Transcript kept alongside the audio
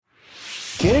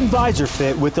Get Advisor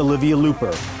Fit with Olivia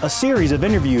Luper, a series of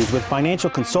interviews with financial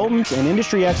consultants and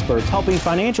industry experts helping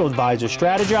financial advisors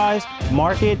strategize,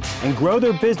 market, and grow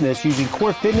their business using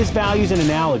core fitness values and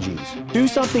analogies. Do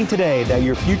something today that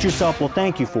your future self will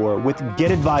thank you for with Get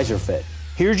Advisor Fit.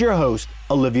 Here's your host,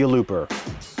 Olivia Luper.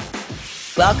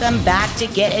 Welcome back to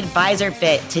Get Advisor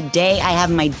Fit. Today, I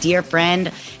have my dear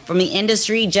friend from the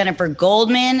industry, Jennifer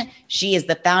Goldman. She is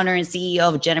the founder and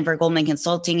CEO of Jennifer Goldman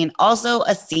Consulting and also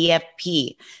a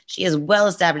CFP. She is well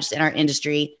established in our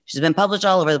industry. She's been published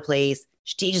all over the place.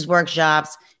 She teaches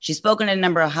workshops. She's spoken at a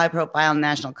number of high-profile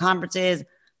national conferences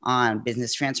on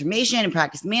business transformation and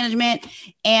practice management.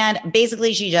 And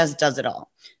basically, she just does it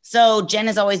all. So Jen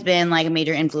has always been like a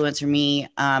major influence for me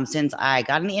since I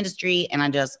got in the industry, and I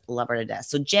just love her to death.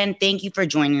 So Jen, thank you for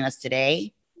joining us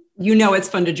today. You know it's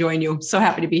fun to join you. So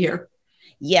happy to be here.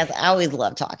 Yes, I always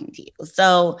love talking to you.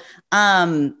 So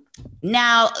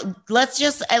now let's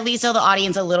just at least tell the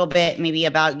audience a little bit maybe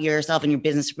about yourself and your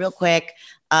business real quick.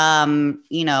 What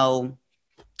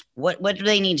do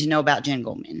they need to know about Jen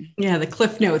Goldman? Yeah, the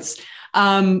Cliff Notes.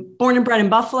 Born and bred in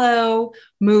Buffalo,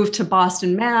 moved to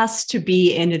Boston, Mass to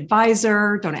be an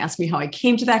advisor. Don't ask me how I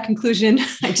came to that conclusion.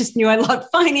 I just knew I loved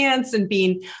finance and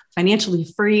being financially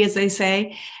free, as they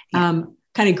say.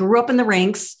 Kind of grew up in the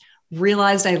ranks,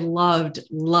 realized I loved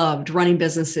running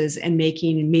businesses and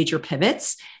making major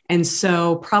pivots. And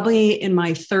so probably in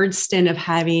my third stint of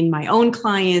having my own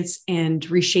clients and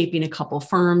reshaping a couple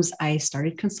firms, I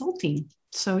started consulting.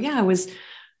 So yeah, it was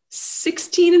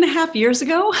 16 and a half years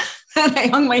ago that I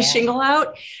hung my shingle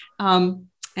out. And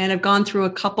I've gone through a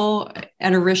couple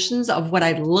iterations of what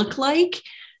I look like,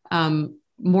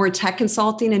 more tech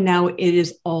consulting, and now it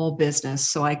is all business.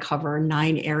 So I cover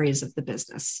 9 areas of the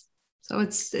business. So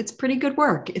it's pretty good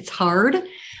work. It's hard,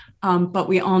 but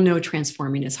we all know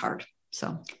transforming is hard.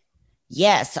 So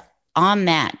yes, on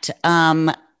that,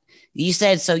 you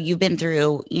said, so you've been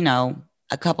through,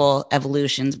 a couple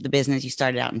evolutions of the business. You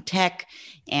started out in tech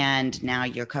and now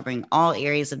you're covering all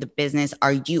areas of the business.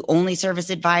 Are you only service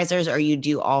advisors or you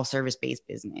do all service-based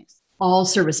business? All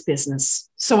service business.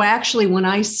 So actually, when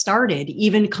I started,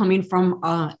 even coming from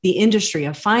the industry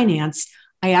of finance,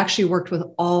 I actually worked with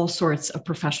all sorts of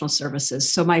professional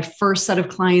services. So my first set of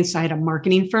clients, I had a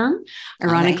marketing firm.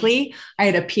 Ironically, I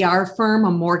had a PR firm,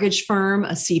 a mortgage firm,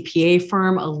 a CPA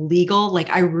firm, a legal,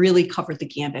 I really covered the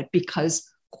gambit because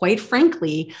quite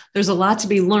frankly, there's a lot to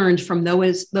be learned from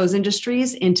those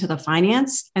industries into the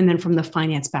finance and then from the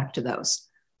finance back to those.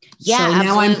 Yeah. So absolutely.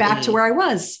 now I'm back to where I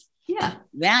was. Yeah.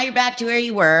 Now you're back to where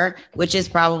you were, which is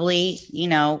probably,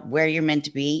 where you're meant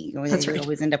to be. That's we right.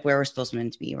 always end up where we're supposed to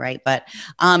meant to be. Right. But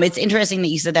it's interesting that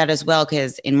you said that as well,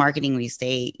 because in marketing, we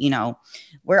say,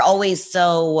 we're always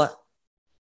so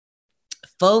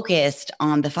focused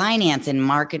on the finance and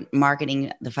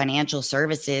marketing the financial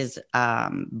services.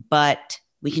 But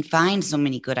we can find so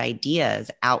many good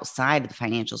ideas outside of the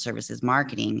financial services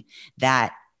marketing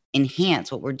that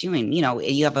enhance what we're doing.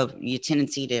 You have a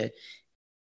tendency to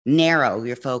narrow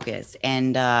your focus.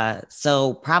 And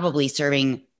so probably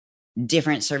serving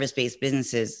different service-based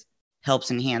businesses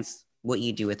helps enhance what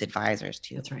you do with advisors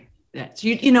too. That's right. Yes.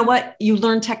 You know what? You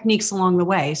learn techniques along the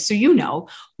way. So,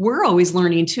 we're always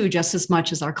learning too, just as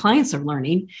much as our clients are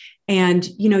learning. And,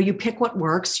 you pick what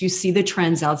works, you see the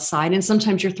trends outside, and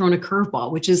sometimes you're thrown a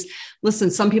curveball, which is,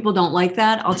 listen, some people don't like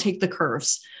that. I'll take the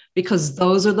curves because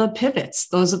those are the pivots.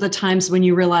 Those are the times when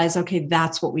you realize, okay,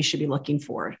 that's what we should be looking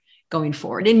for going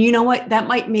forward. And you know what? That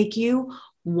might make you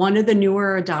one of the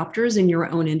newer adopters in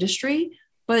your own industry,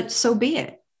 but so be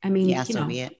it. I mean, so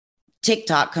be it.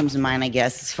 TikTok comes to mind, I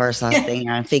guess, as first thing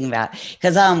I'm thinking about.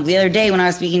 Because the other day when I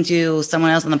was speaking to someone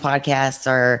else on the podcast,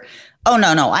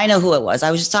 I know who it was.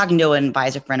 I was just talking to an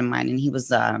advisor friend of mine, and he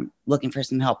was looking for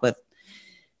some help with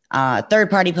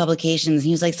third-party publications.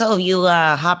 He was like, so you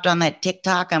hopped on that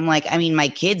TikTok? I'm like, my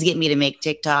kids get me to make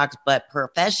TikToks, but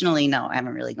professionally, no, I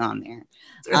haven't really gone there.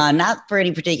 Not for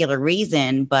any particular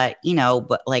reason, but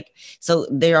so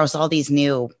there's all these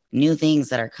new things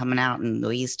that are coming out and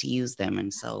ways to use them.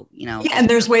 And so, and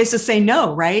there's ways to say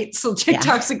no, right? So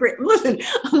TikTok's a great, listen,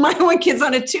 my own kid's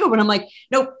on it too, but I'm like,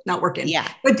 nope, not working.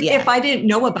 Yeah. But if I didn't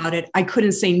know about it, I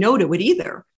couldn't say no to it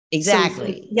either.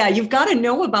 Exactly. So, you've got to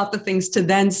know about the things to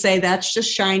then say that's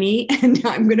just shiny and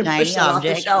I'm going to push it off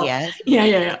the shelf. Yes.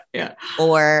 Yeah.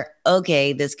 Or,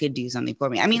 okay, this could do something for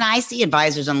me. I see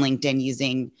advisors on LinkedIn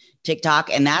using TikTok,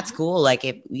 and that's cool.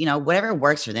 If, whatever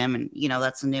works for them. And,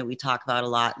 that's something that we talk about a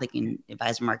lot, in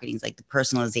advisor marketing, is the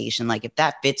personalization. If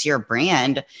that fits your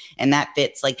brand and that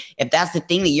fits, if that's the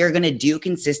thing that you're going to do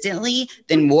consistently,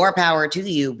 then more power to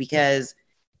you, because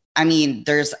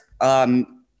there's,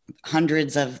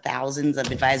 hundreds of thousands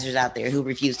of advisors out there who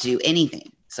refuse to do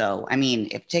anything. So, I mean,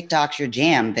 if TikTok's your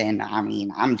jam, then I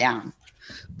mean, I'm down.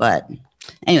 But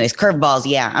anyways, curveballs.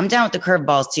 Yeah, I'm down with the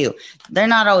curveballs too. They're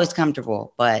not always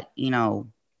comfortable, but you know,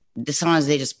 sometimes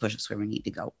they just push us where we need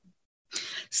to go.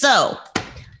 So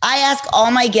I ask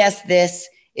all my guests, this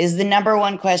is the number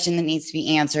one question that needs to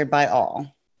be answered by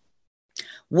all.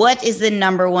 What is the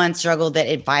number one struggle that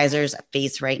advisors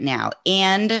face right now?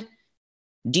 And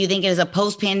do you think it is a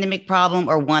post-pandemic problem,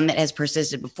 or one that has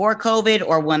persisted before COVID,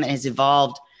 or one that has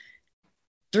evolved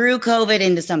through COVID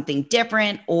into something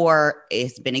different, or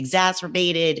it's been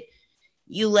exacerbated?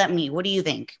 You let me, what do you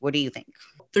think? What do you think?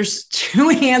 There's two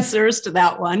answers to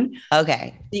that one.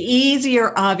 Okay. The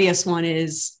easier, obvious one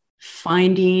is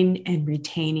finding and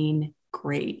retaining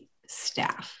great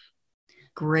staff,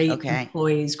 great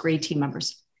employees, great team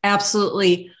members.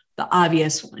 Absolutely the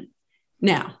obvious one.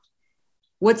 Now,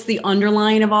 what's the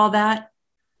underlying of all that?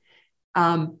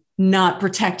 Not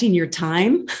protecting your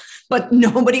time, but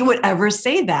nobody would ever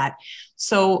say that.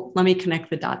 So let me connect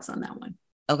the dots on that one.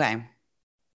 Okay.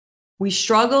 We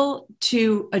struggle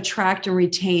to attract and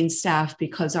retain staff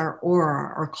because our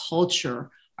aura, our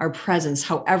culture, our presence,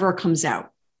 however it comes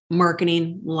out,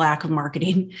 marketing, lack of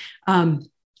marketing,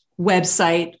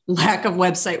 website, lack of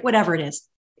website, whatever it is,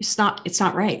 it's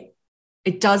not right.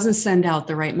 It doesn't send out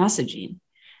the right messaging.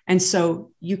 And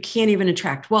so you can't even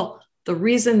attract. Well, the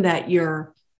reason that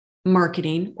your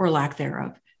marketing, or lack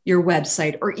thereof, your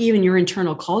website, or even your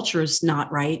internal culture is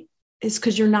not right is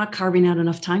because you're not carving out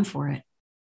enough time for it.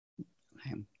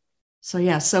 Okay. So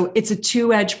yeah, so it's a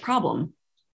two-edged problem,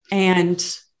 and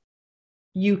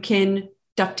you can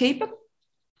duct tape it,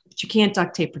 but you can't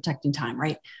duct tape protecting time,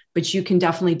 right? But you can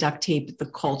definitely duct tape the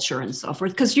culture and so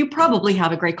forth, because you probably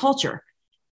have a great culture.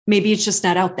 Maybe it's just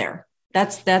not out there.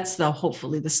 That's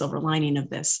hopefully the silver lining of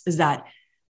this is that.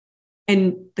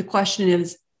 And the question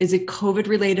is it COVID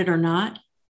related or not?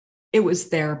 It was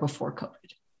there before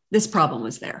COVID. This problem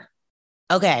was there.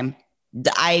 Okay.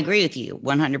 I agree with you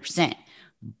 100%.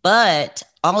 But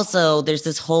also there's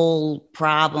this whole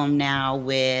problem now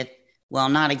with, well,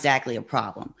 not exactly a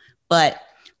problem, but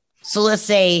so let's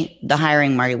say the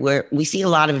hiring market, where we see a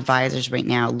lot of advisors right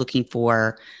now looking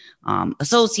for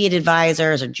associate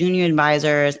advisors or junior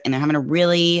advisors, and they're having a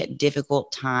really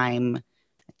difficult time,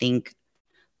 I think,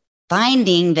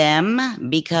 finding them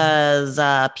because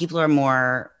people are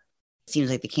more, it seems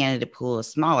like the candidate pool is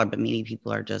smaller, but maybe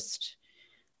people are just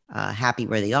happy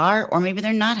where they are, or maybe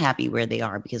they're not happy where they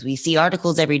are, because we see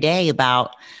articles every day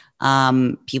about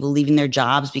people leaving their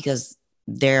jobs because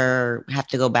they have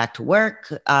to go back to work,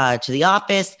 to the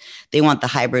office. They want the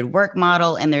hybrid work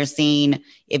model, and they're saying,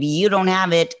 if you don't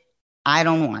have it, I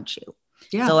don't want you.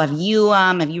 Yeah. So have you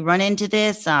run into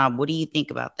this? What do you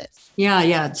think about this?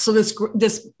 Yeah. So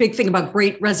this big thing about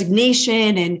great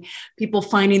resignation and people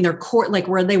finding their core, like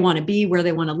where they want to be, where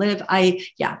they want to live. I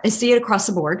see it across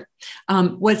the board.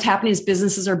 What's happening is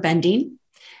businesses are bending.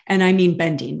 And I mean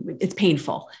bending, it's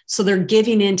painful. So they're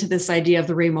giving into this idea of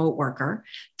the remote worker.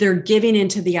 They're giving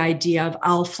into the idea of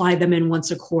I'll fly them in once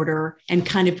a quarter and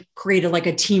kind of create like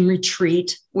a team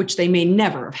retreat, which they may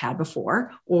never have had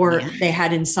before, or they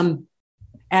had in some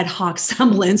ad hoc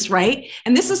semblance, right?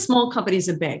 And this is small companies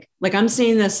and big. Like I'm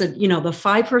seeing this at, the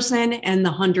 5% and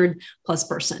the 100+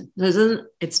 person.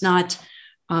 It's not,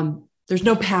 there's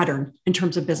no pattern in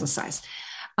terms of business size.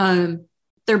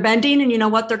 They're bending, and you know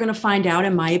what? They're going to find out,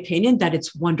 in my opinion, that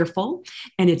it's wonderful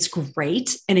and it's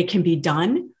great and it can be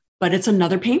done, but it's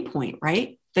another pain point,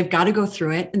 right? They've got to go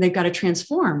through it and they've got to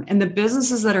transform. And the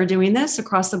businesses that are doing this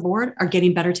across the board are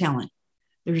getting better talent.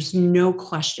 There's no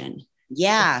question.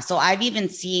 Yeah. So I've even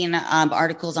seen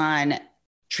articles on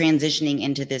transitioning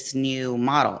into this new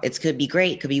model. It could be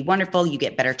great. It could be wonderful. You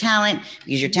get better talent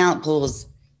because your talent pool is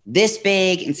this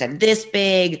big instead of this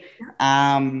big.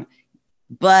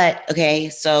 But okay,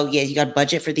 so yeah, you got a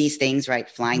budget for these things, right?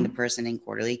 Flying the person in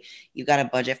quarterly. You got a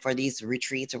budget for these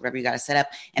retreats or whatever you got to set up.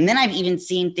 And then I've even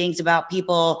seen things about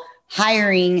people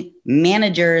hiring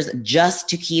managers just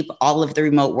to keep all of the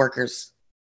remote workers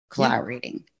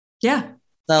collaborating. Yeah.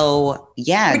 So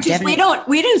yeah,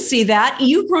 we didn't see that.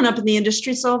 You've grown up in the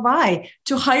industry, so have I.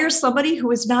 To hire somebody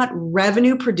who is not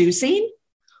revenue producing.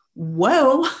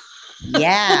 Whoa.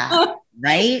 Yeah.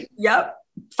 Right. Yep.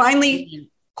 Finally.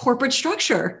 Corporate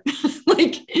structure.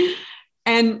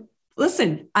 And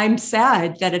listen, I'm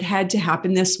sad that it had to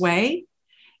happen this way.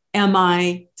 Am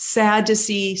I sad to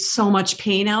see so much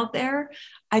pain out there?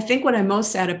 I think what I'm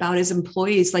most sad about is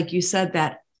employees, like you said,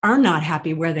 that are not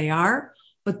happy where they are,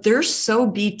 but they're so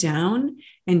beat down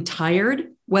and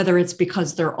tired, whether it's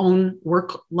because their own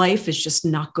work life is just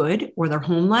not good or their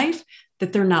home life,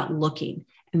 that they're not looking.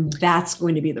 And that's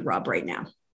going to be the rub right now.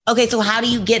 Okay, so how do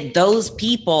you get those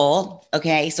people?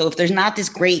 Okay, so if there's not this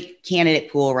great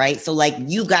candidate pool, right? So like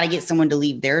you got to get someone to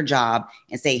leave their job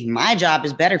and say, my job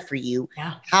is better for you.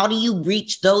 Yeah. How do you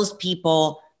reach those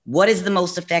people? What is the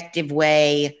most effective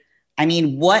way? I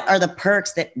mean, what are the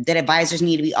perks that advisors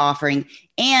need to be offering?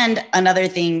 And another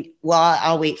thing, well,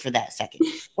 I'll wait for that second.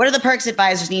 What are the perks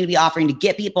advisors need to be offering to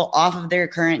get people off of their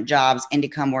current jobs and to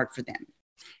come work for them?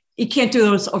 You can't do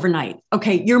those overnight.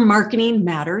 Okay, your marketing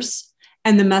matters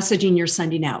and the messaging you're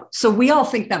sending out. So we all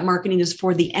think that marketing is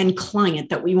for the end client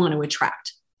that we want to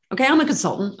attract. Okay, I'm a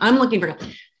consultant. I'm looking for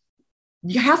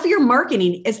half of your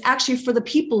marketing is actually for the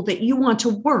people that you want to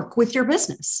work with your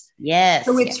business. Yes.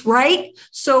 So it's right.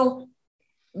 So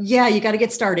yeah, you got to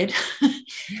get started.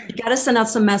 You got to send out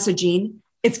some messaging.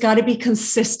 It's got to be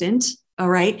consistent. All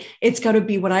right. It's got to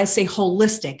be what I say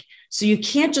holistic. So you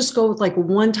can't just go with like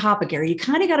one topic area. You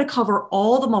kind of got to cover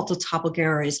all the multi-topic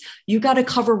areas. You got to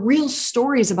cover real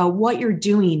stories about what you're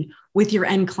doing with your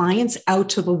end clients out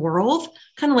to the world,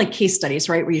 kind of like case studies,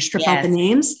 right? Where you strip out the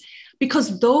names,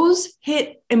 because those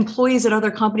hit employees at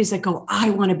other companies that go, I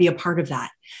want to be a part of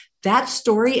that. That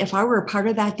story, if I were a part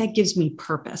of that, that gives me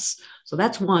purpose. So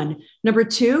that's one. Number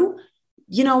two,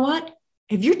 you know what?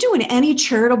 If you're doing any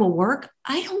charitable work,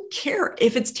 I don't care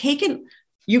if it's taken.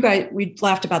 You guys, we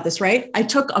laughed about this, right? I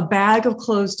took a bag of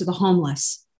clothes to the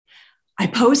homeless. I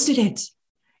posted it.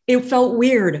 It felt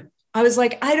weird. I was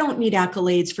like, I don't need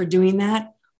accolades for doing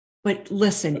that. But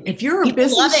listen, if you're a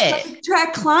business trying to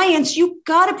attract clients, you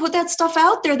got to put that stuff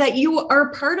out there that you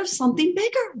are part of something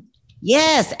bigger.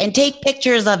 Yes. And take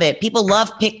pictures of it. People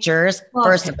love pictures,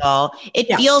 first of all.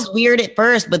 It feels weird at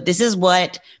first, but this is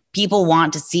what people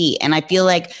want to see. And I feel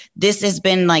like this has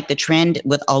been like the trend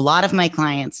with a lot of my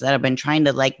clients that have been trying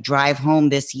to like drive home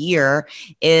this year,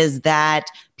 is that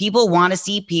people want to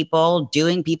see people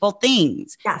doing people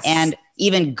things. Yes. And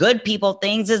even good people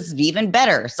things is even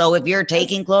better. So if you're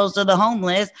taking clothes to the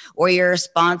homeless, or you're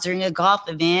sponsoring a golf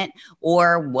event,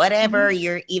 or whatever,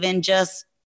 you're even just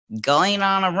going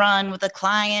on a run with a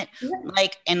client,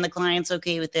 like, and the client's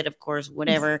okay with it, of course,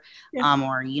 whatever.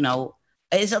 Or, you know,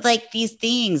 it's like these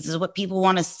things, this is what people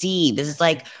want to see. This is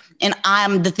like, and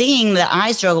the thing that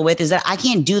I struggle with is that I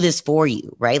can't do this for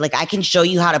you, right? Like I can show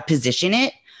you how to position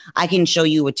it. I can show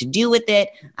you what to do with it.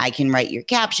 I can write your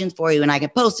captions for you, and I can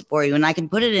post it for you, and I can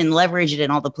put it and leverage it in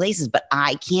all the places, but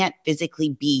I can't physically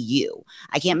be you.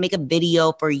 I can't make a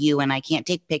video for you, and I can't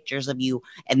take pictures of you.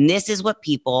 And this is what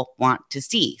people want to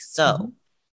see. So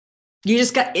you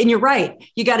just got, and you're right.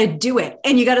 You got to do it,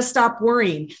 and you got to stop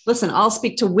worrying. Listen, I'll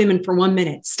speak to women for 1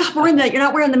 minute. Stop worrying that you're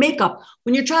not wearing the makeup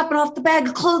when you're dropping off the bag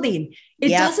of clothing. It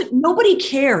doesn't, nobody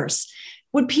cares.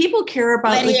 Would people care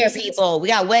about wet hair people? We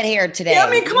got wet hair today. Yeah, I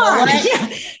mean, come on.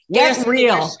 Get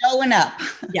real. We're showing up.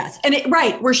 Yes. And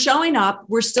we're showing up.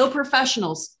 We're still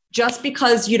professionals. Just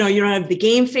because, you don't have the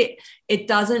game fit, it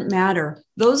doesn't matter.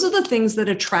 Those are the things that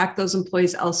attract those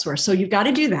employees elsewhere. So you've got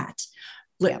to do that.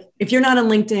 If you're not on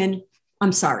LinkedIn,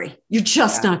 I'm sorry, you're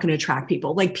just not going to attract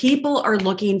people. Like, people are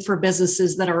looking for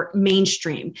businesses that are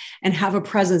mainstream and have a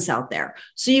presence out there.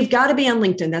 So you've got to be on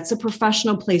LinkedIn. That's a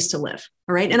professional place to live.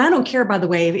 All right. And I don't care, by the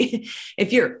way,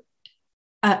 if you're,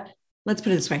 let's put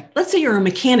it this way. Let's say you're a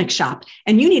mechanic shop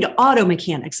and you need auto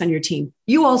mechanics on your team.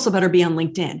 You also better be on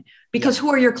LinkedIn, because who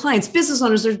are your clients? Business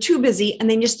owners that are too busy and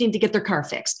they just need to get their car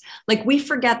fixed. Like, we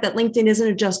forget that LinkedIn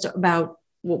isn't just about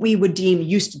what we would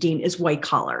used to deem as white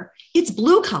collar. It's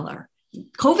blue collar.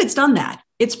 COVID's done that.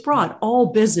 It's brought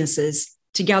all businesses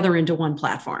together into one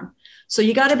platform. So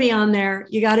you got to be on there.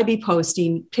 You got to be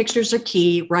posting. Pictures are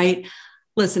key, right?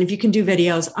 Listen, if you can do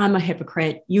videos, I'm a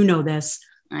hypocrite. You know this.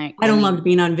 I don't love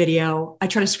being on video. I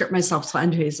try to script myself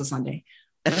Sunday to Sunday.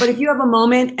 But if you have a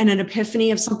moment and an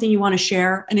epiphany of something you want to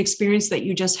share, an experience that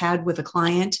you just had with a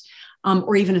client,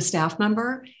 or even a staff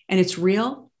member, and it's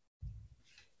real,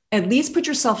 at least put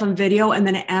yourself on video and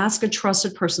then ask a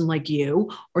trusted person like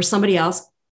you or somebody else,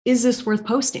 is this worth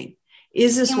posting?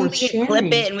 Is this worth sharing? Clip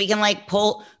it, and we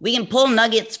can pull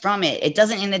nuggets from it. It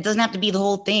doesn't have to be the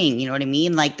whole thing. You know what I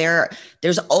mean? Like,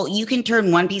 you can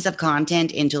turn one piece of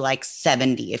content into like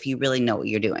 70 if you really know what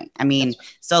you're doing. I mean,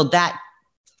 so that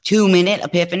 2-minute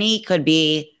epiphany could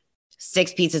be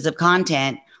 6 pieces of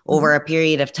content over a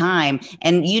period of time.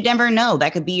 And you never know,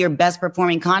 that could be your best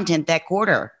performing content that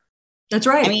quarter. That's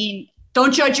right. I mean,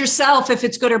 don't judge yourself if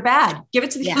it's good or bad. Give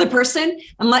it to the other person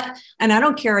and I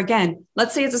don't care. Again,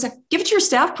 let's say give it to your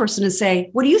staff person and say,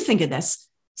 what do you think of this?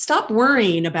 Stop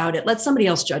worrying about it. Let somebody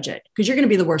else judge it, because you're going to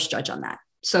be the worst judge on that.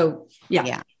 So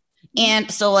yeah.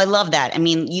 And so I love that. I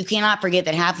mean, you cannot forget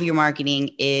that half of your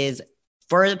marketing is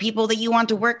for the people that you want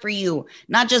to work for you,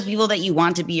 not just people that you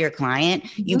want to be your client.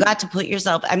 You got to put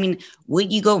yourself, I mean,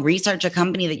 would you go research a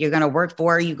company that you're going to work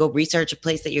for? You go research a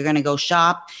place that you're going to go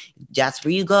shop. That's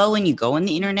where you go, and you go on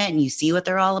the internet and you see what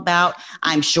they're all about.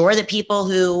 I'm sure that people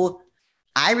who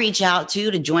I reach out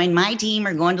to join my team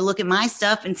are going to look at my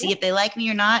stuff and see if they like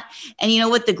me or not. And you know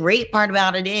what the great part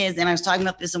about it is, and I was talking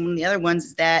about this in one of the other ones,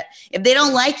 is that if they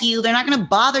don't like you, they're not going to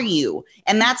bother you.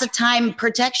 And that's a time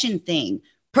protection thing.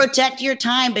 Protect your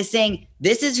time by saying,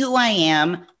 this is who I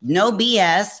am, no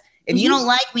BS. If you don't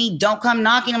like me, don't come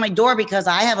knocking on my door because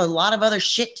I have a lot of other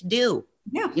shit to do.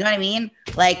 Yeah. You know what I mean?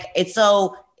 Like, it's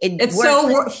so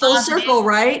full circle,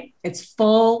 right? It's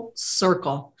full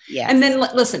circle. Yeah. And then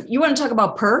listen, you want to talk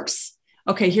about perks?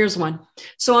 Okay, here's one.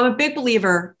 So I'm a big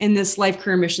believer in this life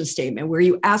career mission statement where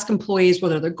you ask employees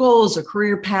whether their goals or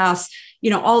career paths,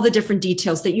 all the different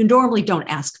details that you normally don't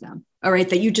ask them. All right,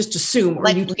 that you just assume. Or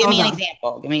you give me an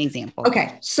example. Give me an example.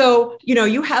 Okay, so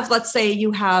you have, let's say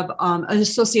you have an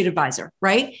associate advisor,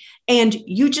 right? And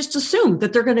you just assume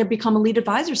that they're going to become a lead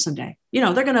advisor someday.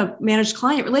 They're going to manage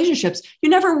client relationships. You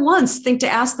never once think to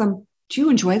ask them, do you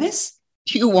enjoy this?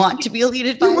 Do you want to be a lead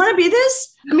advisor? Do you want to be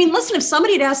this? I mean, listen, if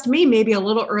somebody had asked me maybe a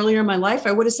little earlier in my life,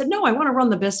 I would have said, no, I want to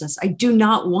run the business. I do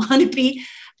not want to be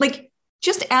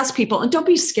just ask people and don't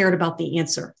be scared about the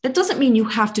answer. That doesn't mean you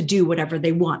have to do whatever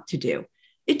they want to do.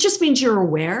 It just means you're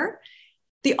aware.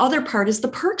 The other part is the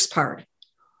perks part.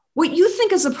 What you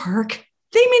think is a perk,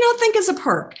 they may not think is a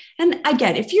perk. And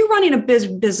again, if you're running a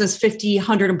business, 50,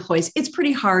 100 employees, it's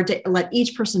pretty hard to let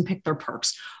each person pick their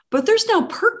perks. But there's now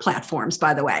perk platforms,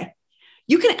 by the way.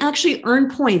 You can actually earn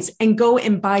points and go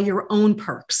and buy your own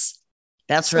perks.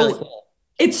 That's really cool.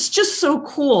 It's just so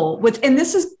cool. And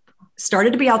this is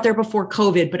started to be out there before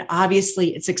COVID, but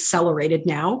obviously it's accelerated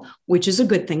now, which is a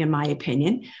good thing in my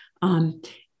opinion.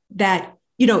 That,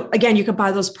 again, you can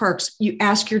buy those perks. You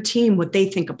ask your team what they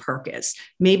think a perk is.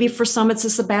 Maybe for some, it's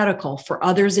a sabbatical. For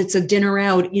others, it's a dinner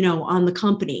out, on the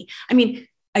company. I mean,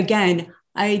 again,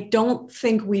 I don't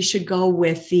think we should go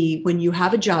with when you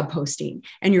have a job posting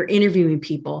and you're interviewing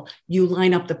people, you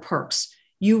line up the perks.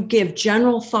 You give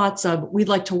general thoughts of, we'd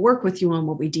like to work with you on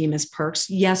what we deem as perks.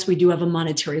 Yes, we do have a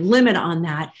monetary limit on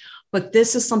that, but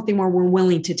this is something where we're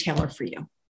willing to tailor for you.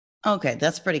 Okay,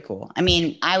 that's pretty cool. I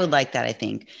mean, I would like that, I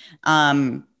think,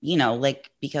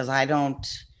 because I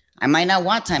might not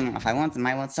want time off. I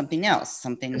might want something else,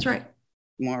 something that's right,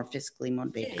 more fiscally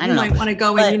motivated. I don't know. You might want to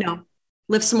go and,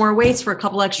 lift some more weights for a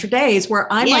couple extra days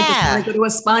where I might just want to go to a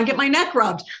spa and get my neck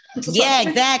rubbed. Yeah,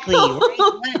 exactly.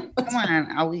 Right? Come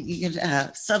on. You could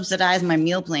subsidize my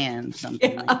meal plan.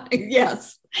 Something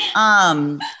Yes.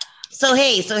 So,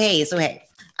 hey.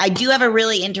 I do have a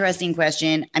really interesting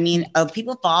question. I mean,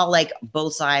 people fall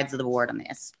both sides of the board on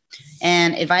this.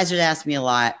 And advisors ask me a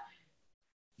lot,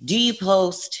 do you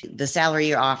post the salary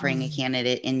you're offering a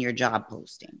candidate in your job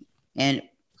posting? And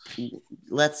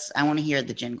I want to hear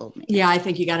the Jen Goldman. Yeah, I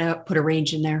think you got to put a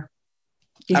range in there.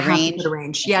 You have to put a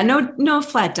range. Yeah, no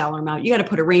flat dollar amount. You got to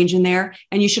put a range in there.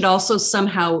 And you should also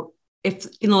somehow, if,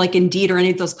 like Indeed or any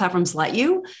of those platforms let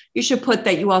you should put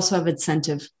that you also have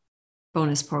incentive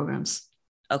bonus programs.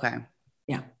 Okay.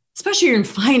 Yeah. Especially you're in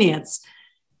finance.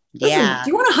 Listen,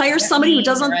 do you want to hire somebody who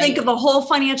doesn't think of the whole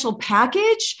financial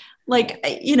package? I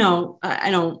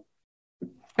don't,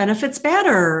 benefits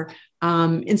matter.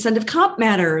 Incentive comp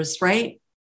matters, right?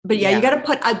 But you got to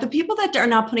put the people that are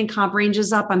not putting comp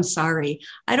ranges up. I'm sorry.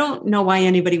 I don't know why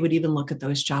anybody would even look at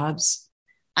those jobs.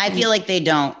 I feel like they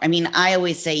don't. I mean, I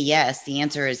always say yes. The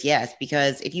answer is yes,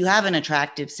 because if you have an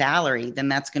attractive salary, then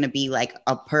that's going to be like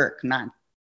a perk, not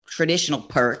traditional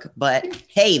perk, but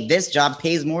hey, this job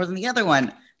pays more than the other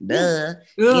one. Duh.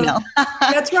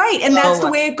 That's right. And that's the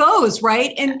way it goes,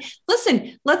 right? And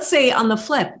listen, let's say on the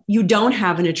flip, you don't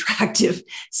have an attractive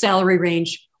salary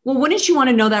range. Well, wouldn't you want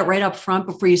to know that right up front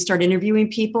before you start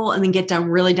interviewing people and then get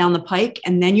really down the pike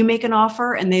and then you make an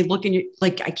offer and they look and you're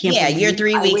like, I can't. Yeah, you're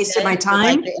 3 weeks. Wasted my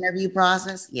time. The interview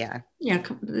process. Yeah. Yeah.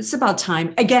 It's about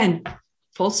time. Again,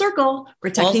 full circle,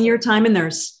 protecting your time and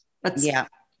theirs.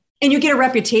 And you get a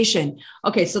reputation.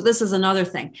 Okay. So this is another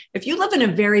thing. If you live in a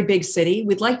very big city,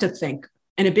 we'd like to think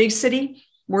in a big city,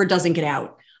 word doesn't get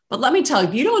out. But let me tell you,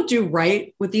 if you don't do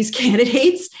right with these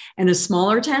candidates in a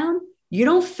smaller town, you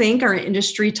don't think our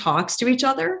industry talks to each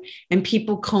other and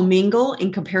people commingle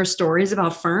and compare stories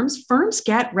about firms? Firms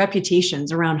get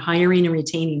reputations around hiring and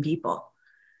retaining people.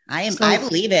 I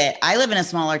believe it. I live in a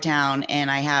smaller town and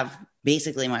I have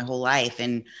basically my whole life.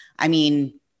 And I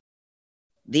mean,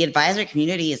 the advisor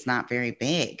community is not very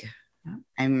big.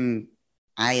 I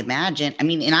imagine,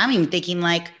 and I'm even thinking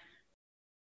like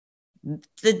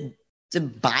the It's a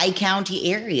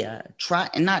bi-county area.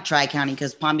 Not tri-county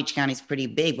because Palm Beach County is pretty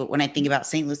big. But when I think about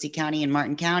St. Lucie County and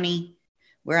Martin County,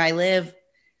 where I live,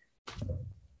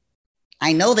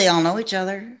 I know they all know each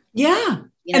other. Yeah.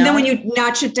 And then when you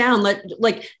notch it down,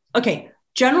 okay,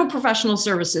 general professional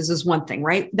services is one thing,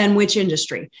 right? Then which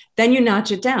industry? Then you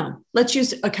notch it down. Let's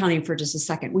use accounting for just a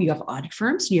second. Well, you have audit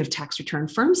firms, you have tax return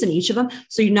firms in each of them.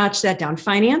 So you notch that down.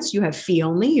 Finance, you have fee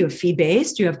only, you have fee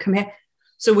based, you have commit.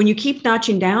 So when you keep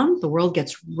notching down, the world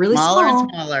gets really smaller small. And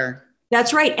smaller.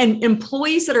 That's right. And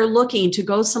employees that are looking to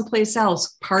go someplace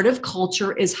else, part of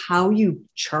culture is how you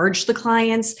charge the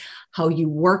clients, how you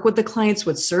work with the clients,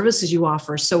 what services you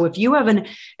offer. So if you're an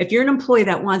employee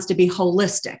that wants to be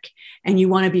holistic and you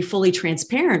want to be fully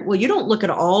transparent, well, you don't look at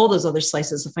all those other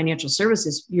slices of financial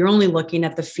services. You're only looking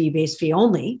at the fee-based, fee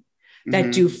only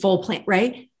that do full plan,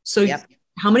 right? So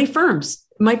how many firms?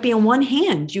 It might be on one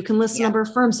hand. You can list the number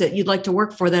of firms that you'd like to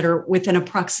work for that are within a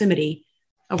proximity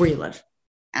of where you live.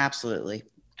 Absolutely.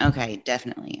 Okay,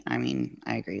 definitely. I mean,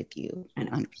 I agree with you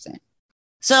 100%.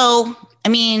 So, I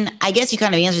mean, I guess you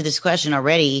kind of answered this question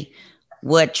already,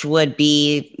 which would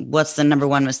be, what's the number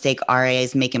one mistake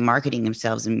RIAs make in marketing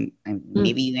themselves? And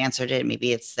maybe you answered it.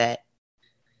 Maybe it's that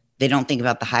they don't think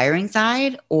about the hiring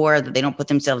side, or that they don't put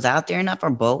themselves out there enough,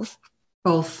 or both?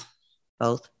 Both.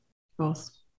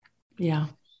 Yeah.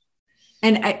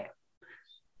 And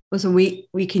listen,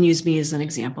 we can use me as an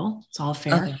example. It's all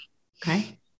fair.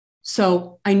 Okay.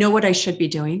 So I know what I should be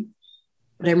doing,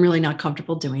 but I'm really not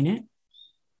comfortable doing it.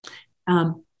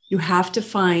 You have to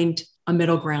find a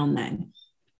middle ground then.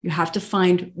 You have to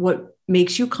find what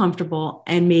makes you comfortable,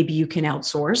 and maybe you can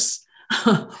outsource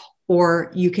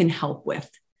or you can help with.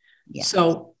 Yeah.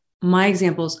 So my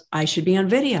example is, I should be on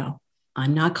video.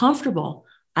 I'm not comfortable.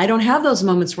 I don't have those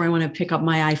moments where I want to pick up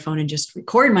my iPhone and just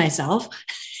record myself.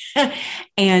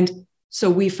 And so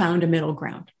we found a middle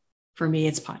ground. For me,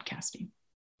 it's podcasting.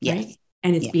 Yes. Right?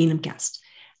 And it's being a guest.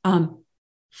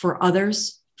 For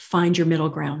others, find your middle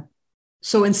ground.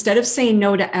 So instead of saying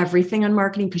no to everything on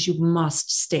marketing, because you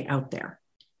must stay out there.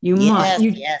 You must.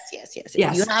 Yes.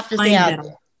 You have to stay out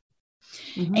there.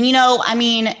 Mm-hmm. And, I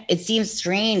mean, it seems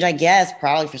strange, I guess,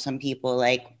 probably for some people,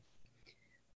 like,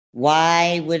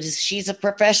 she's a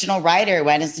professional writer.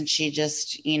 Why doesn't she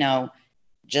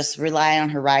just rely on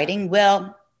her writing?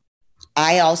 Well,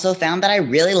 I also found that I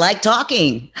really like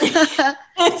talking.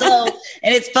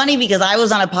 And it's funny because I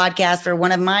was on a podcast for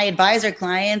one of my advisor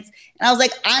clients, and I was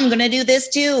like, I'm going to do this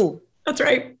too. That's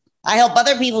right. I help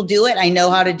other people do it. I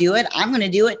know how to do it. I'm going to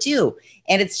do it too.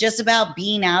 And it's just about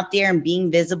being out there and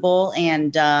being visible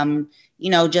and,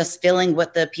 just feeling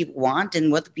what the people want.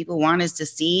 And what the people want is to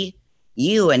see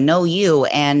you and know you.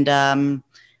 And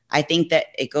I think that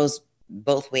it goes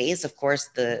both ways. Of course,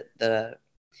 the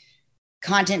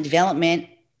content development,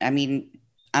 I mean,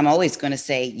 I'm always going to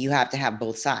say you have to have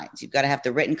both sides. You've got to have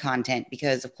the written content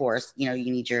because, of course, you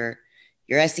need your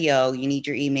SEO, you need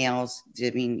your emails. I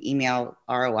mean, email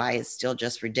ROI is still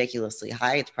just ridiculously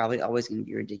high. It's probably always going to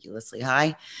be ridiculously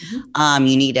high. Mm-hmm.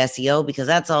 You need SEO because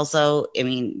that's also,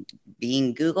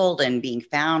 being Googled and being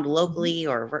found locally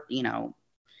or,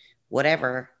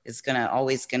 whatever is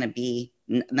always going to be,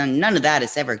 none of that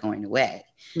is ever going away.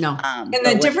 No. And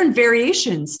the different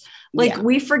variations.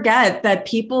 We forget that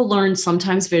people learn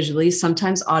sometimes visually,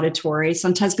 sometimes auditory,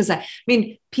 sometimes because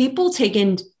people take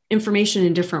in information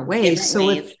in different ways.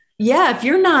 If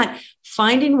you're not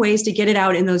finding ways to get it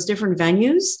out in those different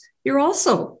venues, you're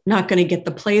also not going to get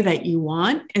the play that you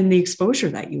want and the exposure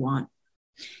that you want.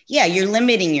 Yeah, you're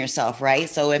limiting yourself, right?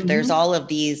 So if there's all of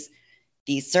these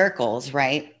circles,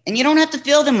 right? And you don't have to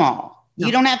fill them all. No.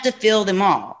 You don't have to fill them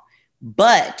all.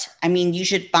 But you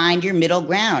should find your middle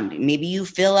ground. Maybe you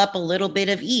fill up a little bit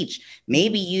of each.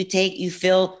 Maybe you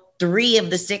fill 3 of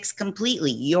the 6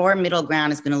 completely. Your middle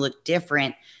ground is going to look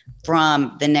different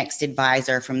from the next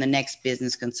advisor, from the next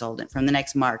business consultant, from the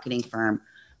next marketing firm,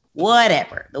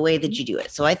 whatever, the way that you do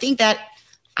it. So I think that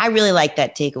I really like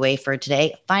that takeaway for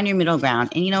today. Find your middle ground.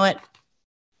 And you know what?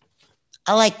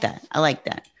 I like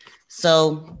that.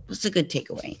 So it's a good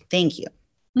takeaway. Thank you.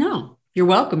 No. You're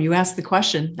welcome. You asked the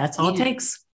question. That's all it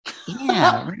takes.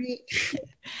 Yeah. Right.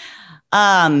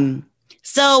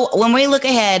 So when we look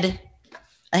ahead,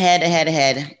 I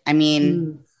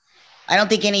don't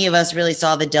think any of us really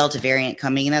saw the Delta variant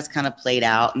coming, and that's kind of played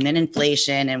out. And then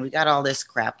inflation, and we got all this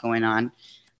crap going on.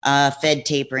 Fed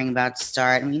tapering about to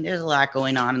start. There's a lot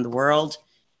going on in the world.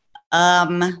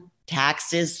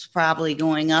 Taxes probably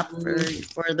going up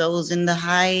for those in the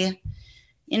high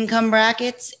income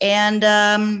brackets.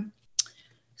 And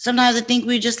sometimes I think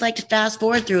we just like to fast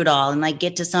forward through it all and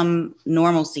get to some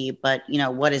normalcy, but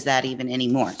what is that even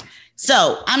anymore?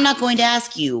 So I'm not going to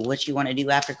ask you what you want to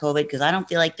do after COVID because I don't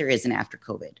feel like there is an after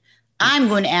COVID. I'm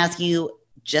going to ask you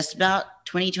just about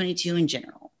 2022 in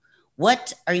general.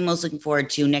 What are you most looking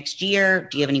forward to next year?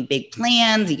 Do you have any big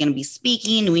plans? Are you going to be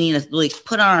speaking? Do we need to really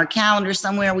put on our calendar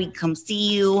somewhere we can come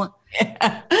see you?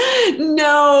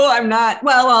 No, I'm not.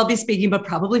 Well, I'll be speaking, but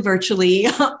probably virtually.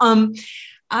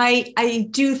 I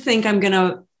do think I'm going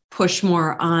to push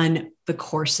more on the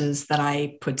courses that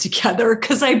I put together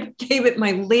because I gave it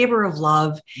my labor of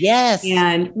love. Yes.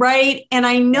 And right. And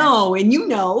I know, and you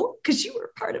know, because you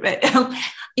were part of it,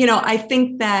 I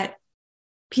think that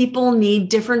people need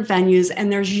different venues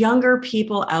and there's younger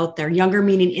people out there, younger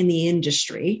meaning in the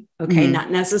industry. Okay. Mm-hmm. Not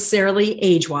necessarily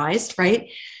age-wise, right?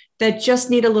 That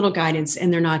just need a little guidance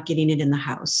and they're not getting it in the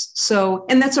house. So,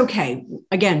 and that's okay.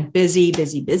 Again, busy.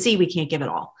 We can't give it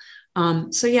all.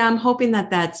 So yeah, I'm hoping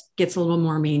that gets a little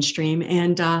more mainstream.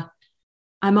 And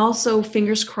I'm also,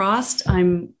 fingers crossed,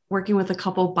 I'm working with a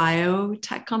couple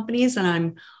biotech companies and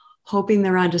I'm hoping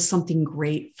they're onto something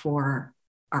great for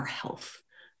our health.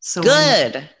 So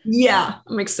good.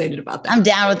 I'm excited about that. I'm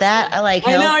down with that. I like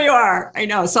health. I know you are. I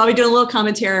know. So I'll be doing a little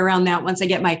commentary around that once I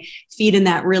get my feet in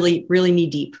that really, really knee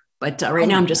deep. But right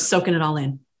now I'm just soaking it all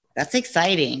in. That's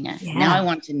exciting. Yeah. Now I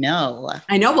want to know.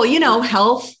 I know. Well,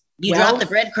 health. You dropped the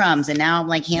breadcrumbs and now I'm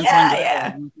like hands on.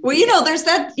 Yeah. Well, there's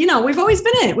that, we've always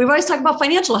been in it. We've always talked about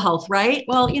financial health, right?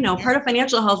 Well, part of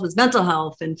financial health is mental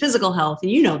health and physical health.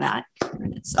 And you know that.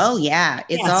 So,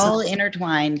 it's all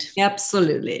intertwined.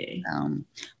 Absolutely.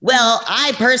 Well,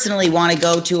 I personally want to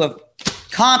go to a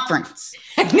conference.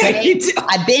 Right?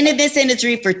 I've been in this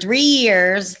industry for 3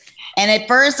 years. And at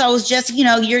first I was just,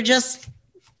 you're just,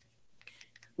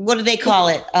 what do they call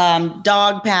it?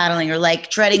 Dog paddling or like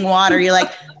treading water. You're like,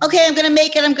 okay, I'm going to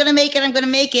make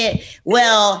it.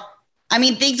 Well, I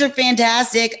mean, things are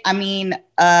fantastic. I mean,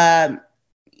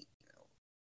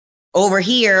 over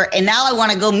here. And now I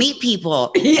want to go meet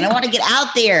people and I want to get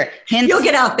out there. Hence, you'll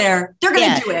get out there. They're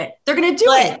going to do it. They're going to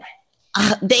do it.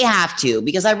 They have to,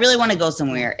 because I really want to go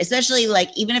somewhere, especially like,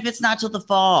 even if it's not till the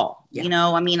fall,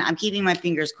 I'm keeping my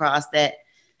fingers crossed that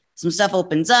some stuff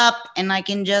opens up and I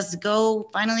can just go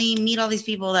finally meet all these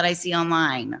people that I see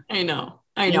online. I know.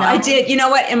 I did. You know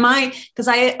what? Because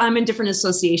I'm in different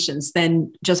associations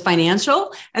than just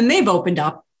financial and they've opened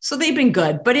up. So they've been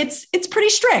good, but it's pretty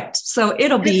strict. So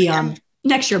it'll be,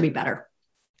 next year will be better.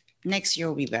 Next year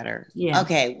will be better. Yeah.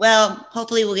 Okay. Well,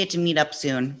 hopefully we'll get to meet up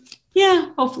soon. Yeah,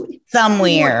 hopefully.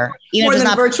 Somewhere. More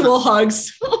than virtual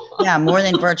hugs. Yeah, more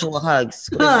than virtual hugs.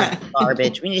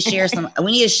 Garbage. We need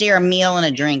to share a meal and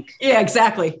a drink. Yeah,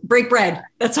 exactly. Break bread.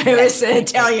 That's what I always say in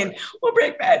Italian. We'll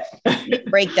break bread.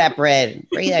 Break that bread.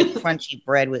 Break that crunchy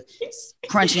bread with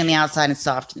crunchy on the outside and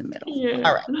soft in the middle. Yeah.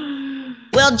 All right.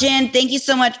 Well, Jen, thank you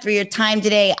so much for your time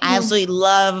today. I absolutely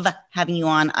love having you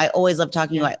on. I always love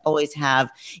talking to you. I always have.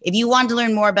 If you want to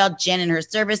learn more about Jen and her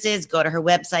services, go to her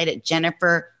website at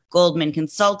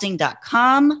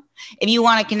jennifergoldmanconsulting.com. If you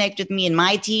want to connect with me and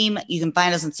my team, you can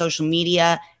find us on social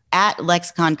media at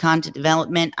Lexicon Content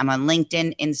Development. I'm on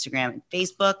LinkedIn, Instagram, and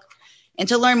Facebook. And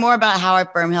to learn more about how our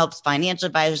firm helps financial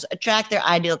advisors attract their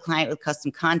ideal client with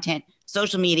custom content,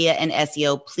 social media, and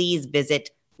SEO, please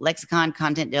visit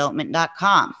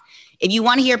lexiconcontentdevelopment.com. If you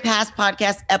want to hear past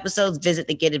podcast episodes, visit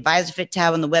the Get Advisor Fit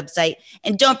tab on the website.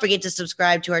 And don't forget to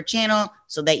subscribe to our channel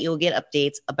so that you'll get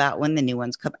updates about when the new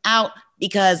ones come out,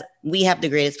 because we have the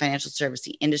greatest financial service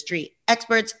industry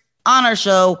experts on our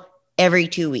show every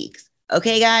 2 weeks.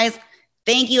 Okay, guys?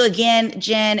 Thank you again,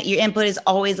 Jen. Your input is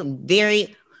always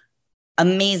very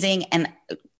amazing. And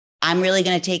I'm really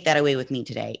going to take that away with me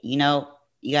today. You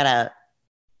got to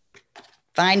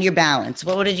find your balance.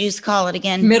 What did you call it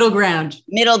again? Middle ground.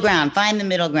 Middle ground. Find the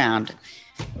middle ground.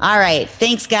 All right.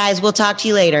 Thanks, guys. We'll talk to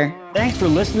you later. Thanks for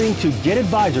listening to Get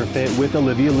Advisor Fit with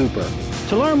Olivia Luper.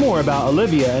 To learn more about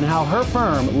Olivia and how her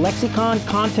firm, Lexicon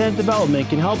Content Development,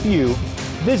 can help you,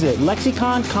 visit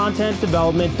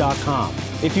lexiconcontentdevelopment.com.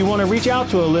 If you want to reach out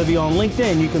to Olivia on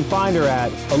LinkedIn, you can find her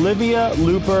at Olivia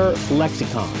Luper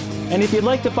Lexicon. And if you'd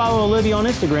like to follow Olivia on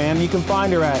Instagram, you can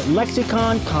find her at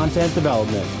Lexicon Content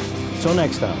Development. Till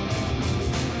next time.